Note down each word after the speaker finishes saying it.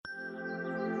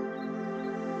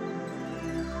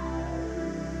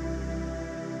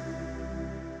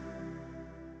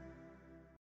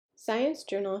Science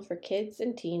Journal for Kids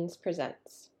and Teens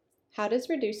presents How Does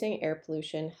Reducing Air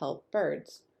Pollution Help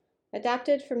Birds?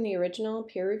 Adapted from the original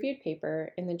peer-reviewed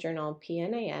paper in the journal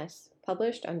PNAS,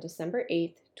 published on December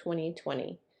 8,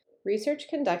 2020. Research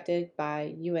conducted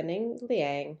by Yuening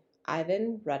Liang,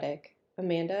 Ivan Ruddick,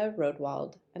 Amanda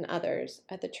Rodwald, and others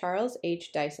at the Charles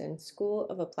H. Dyson School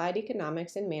of Applied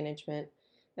Economics and Management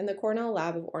and the Cornell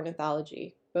Lab of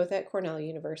Ornithology, both at Cornell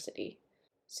University.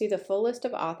 See the full list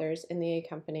of authors in the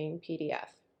accompanying PDF.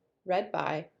 Read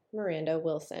by Miranda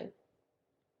Wilson.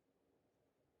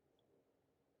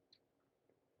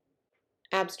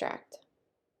 Abstract.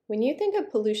 When you think of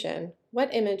pollution,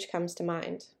 what image comes to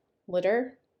mind?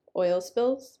 Litter? Oil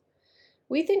spills?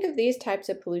 We think of these types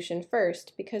of pollution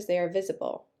first because they are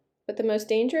visible, but the most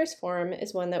dangerous form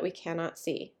is one that we cannot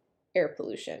see: air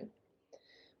pollution.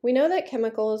 We know that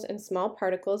chemicals and small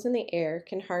particles in the air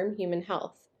can harm human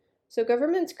health, so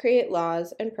governments create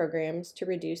laws and programs to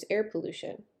reduce air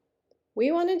pollution.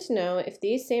 We wanted to know if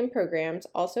these same programs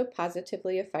also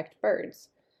positively affect birds.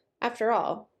 After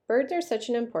all, birds are such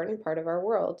an important part of our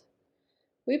world.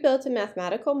 We built a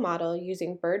mathematical model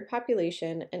using bird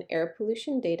population and air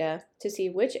pollution data to see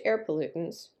which air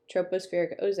pollutants,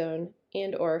 tropospheric ozone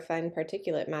and/or fine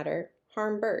particulate matter,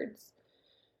 harm birds.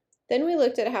 Then we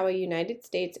looked at how a United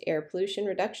States air pollution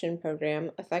reduction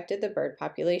program affected the bird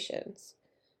populations.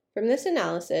 From this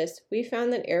analysis, we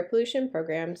found that air pollution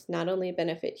programs not only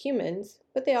benefit humans,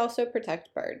 but they also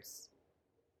protect birds.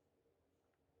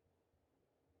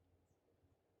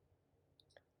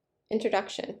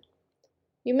 Introduction.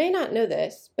 You may not know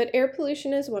this, but air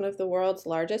pollution is one of the world's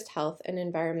largest health and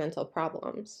environmental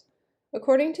problems.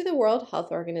 According to the World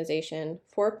Health Organization,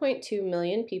 4.2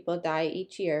 million people die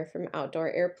each year from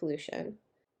outdoor air pollution.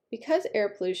 Because air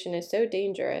pollution is so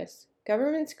dangerous,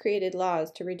 governments created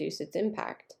laws to reduce its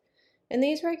impact, and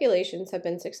these regulations have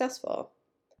been successful.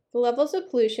 The levels of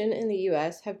pollution in the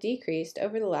U.S. have decreased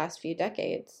over the last few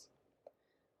decades.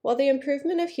 While the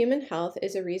improvement of human health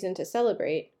is a reason to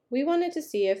celebrate, we wanted to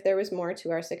see if there was more to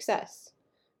our success.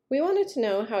 We wanted to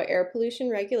know how air pollution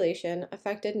regulation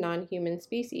affected non-human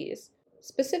species.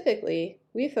 Specifically,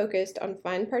 we focused on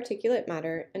fine particulate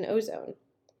matter and ozone.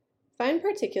 Fine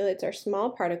particulates are small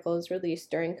particles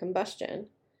released during combustion.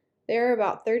 They are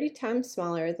about 30 times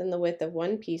smaller than the width of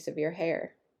one piece of your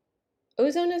hair.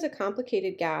 Ozone is a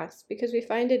complicated gas because we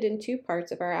find it in two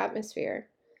parts of our atmosphere.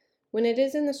 When it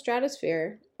is in the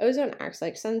stratosphere, ozone acts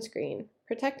like sunscreen,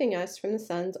 protecting us from the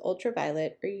sun's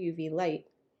ultraviolet or UV light.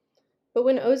 But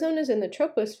when ozone is in the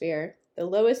troposphere, the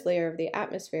lowest layer of the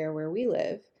atmosphere where we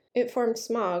live, it forms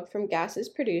smog from gases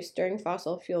produced during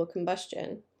fossil fuel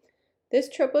combustion. This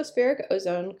tropospheric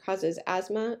ozone causes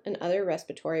asthma and other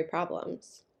respiratory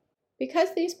problems.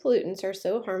 Because these pollutants are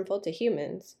so harmful to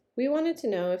humans, we wanted to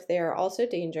know if they are also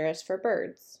dangerous for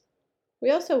birds.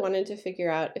 We also wanted to figure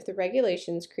out if the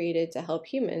regulations created to help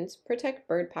humans protect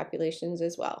bird populations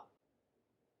as well.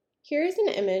 Here is an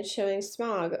image showing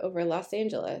smog over Los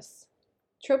Angeles.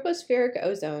 Tropospheric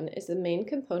ozone is the main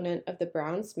component of the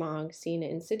brown smog seen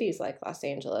in cities like Los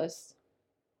Angeles.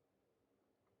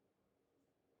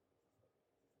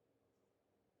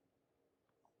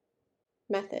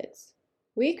 Methods.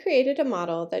 We created a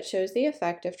model that shows the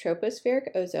effect of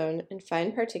tropospheric ozone and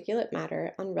fine particulate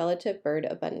matter on relative bird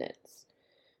abundance.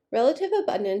 Relative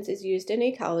abundance is used in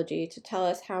ecology to tell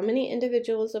us how many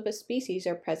individuals of a species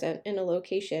are present in a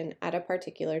location at a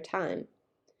particular time.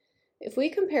 If we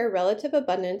compare relative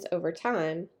abundance over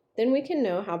time, then we can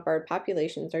know how bird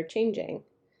populations are changing.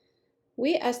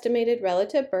 We estimated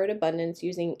relative bird abundance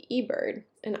using eBird,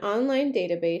 an online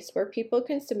database where people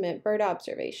can submit bird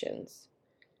observations.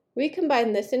 We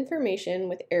combined this information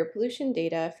with air pollution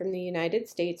data from the United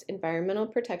States Environmental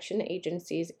Protection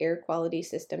Agency's Air Quality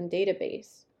System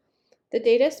database. The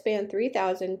data span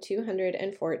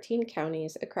 3,214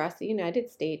 counties across the United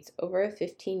States over a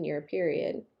 15-year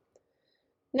period.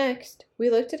 Next, we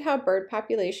looked at how bird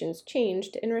populations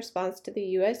changed in response to the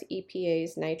U.S.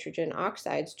 EPA's nitrogen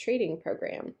oxides trading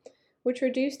program, which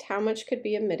reduced how much could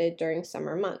be emitted during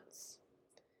summer months.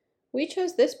 We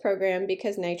chose this program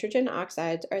because nitrogen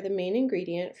oxides are the main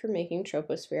ingredient for making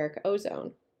tropospheric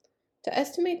ozone. To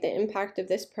estimate the impact of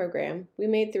this program, we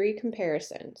made three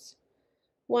comparisons.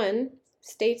 1.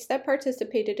 States that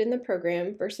participated in the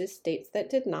program versus states that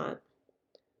did not.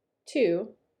 2.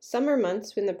 Summer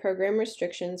months when the program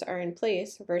restrictions are in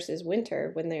place versus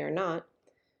winter when they are not.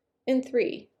 And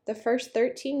 3. The first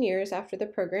 13 years after the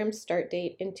program's start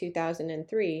date in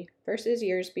 2003 versus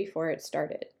years before it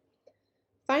started.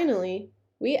 Finally,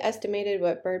 we estimated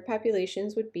what bird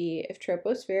populations would be if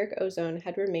tropospheric ozone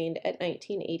had remained at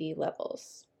 1980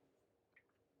 levels.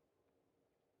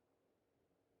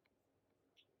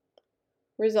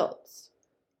 Results.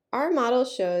 Our model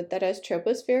showed that as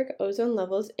tropospheric ozone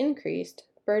levels increased,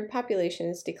 bird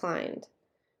populations declined.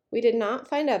 We did not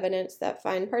find evidence that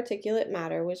fine particulate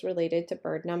matter was related to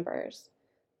bird numbers.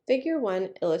 Figure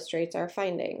 1 illustrates our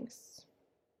findings.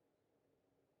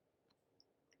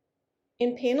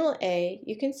 In Panel A,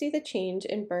 you can see the change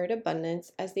in bird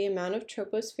abundance as the amount of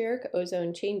tropospheric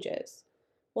ozone changes,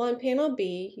 while in Panel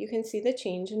B, you can see the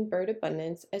change in bird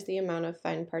abundance as the amount of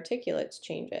fine particulates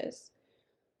changes.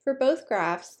 For both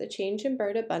graphs, the change in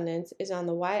bird abundance is on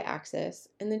the y-axis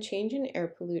and the change in air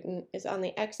pollutant is on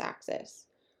the x-axis.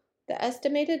 The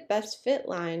estimated best fit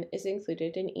line is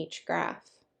included in each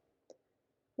graph.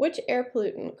 Which air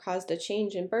pollutant caused a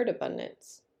change in bird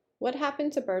abundance? What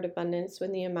happened to bird abundance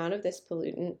when the amount of this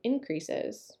pollutant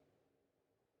increases?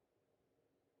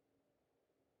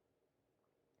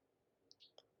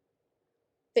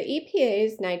 The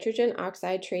EPA's nitrogen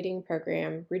oxide trading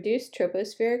program reduced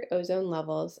tropospheric ozone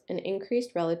levels and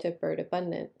increased relative bird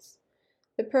abundance.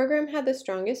 The program had the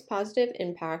strongest positive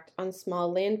impact on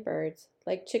small land birds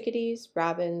like chickadees,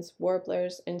 robins,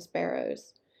 warblers, and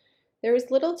sparrows. There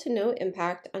was little to no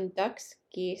impact on ducks,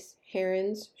 geese,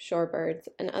 herons, shorebirds,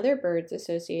 and other birds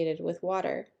associated with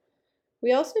water.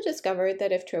 We also discovered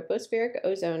that if tropospheric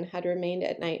ozone had remained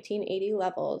at 1980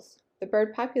 levels, the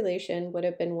bird population would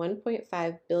have been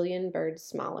 1.5 billion birds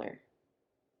smaller.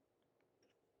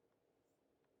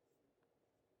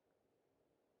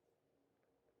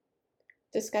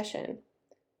 Discussion.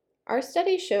 Our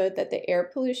study showed that the air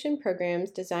pollution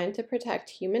programs designed to protect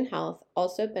human health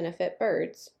also benefit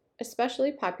birds,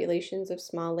 especially populations of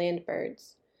small land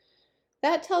birds.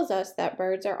 That tells us that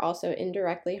birds are also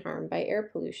indirectly harmed by air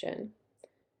pollution.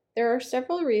 There are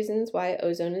several reasons why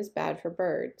ozone is bad for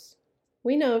birds.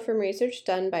 We know from research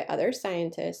done by other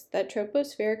scientists that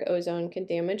tropospheric ozone can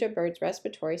damage a bird's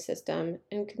respiratory system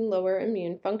and can lower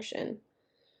immune function.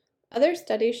 Other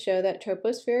studies show that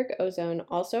tropospheric ozone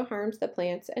also harms the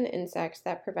plants and insects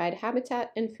that provide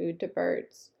habitat and food to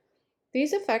birds.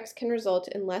 These effects can result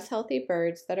in less healthy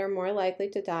birds that are more likely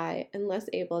to die and less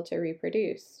able to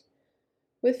reproduce.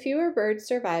 With fewer birds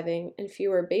surviving and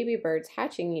fewer baby birds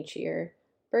hatching each year,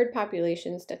 bird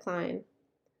populations decline.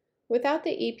 Without the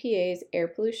EPA's air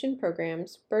pollution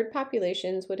programs, bird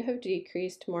populations would have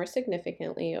decreased more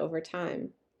significantly over time.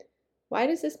 Why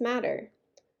does this matter?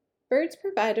 Birds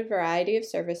provide a variety of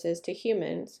services to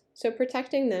humans, so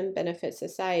protecting them benefits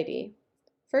society.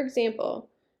 For example,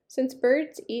 since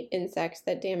birds eat insects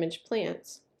that damage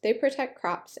plants, they protect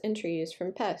crops and trees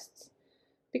from pests.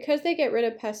 Because they get rid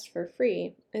of pests for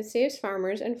free, it saves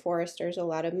farmers and foresters a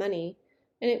lot of money,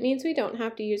 and it means we don't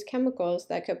have to use chemicals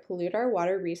that could pollute our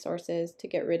water resources to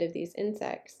get rid of these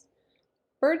insects.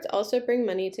 Birds also bring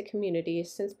money to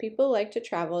communities since people like to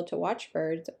travel to watch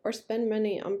birds or spend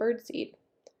money on birdseed.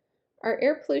 Our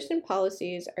air pollution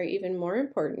policies are even more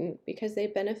important because they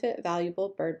benefit valuable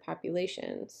bird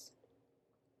populations.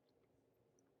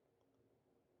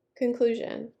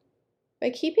 Conclusion. By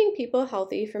keeping people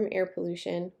healthy from air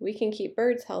pollution, we can keep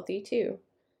birds healthy too.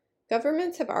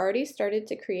 Governments have already started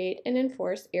to create and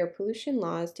enforce air pollution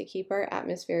laws to keep our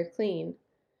atmosphere clean.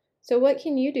 So what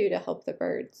can you do to help the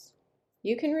birds?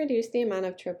 You can reduce the amount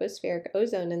of tropospheric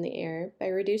ozone in the air by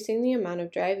reducing the amount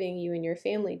of driving you and your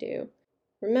family do.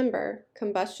 Remember,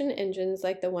 combustion engines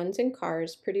like the ones in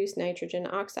cars produce nitrogen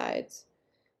oxides.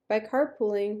 By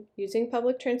carpooling, using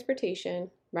public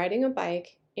transportation, riding a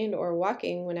bike, and/or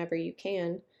walking whenever you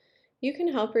can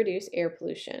help reduce air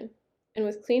pollution. And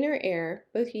with cleaner air,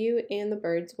 both you and the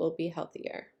birds will be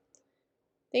healthier.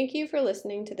 Thank you for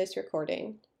listening to this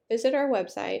recording. Visit our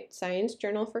website,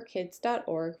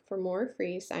 sciencejournalforkids.org, for more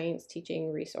free science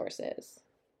teaching resources.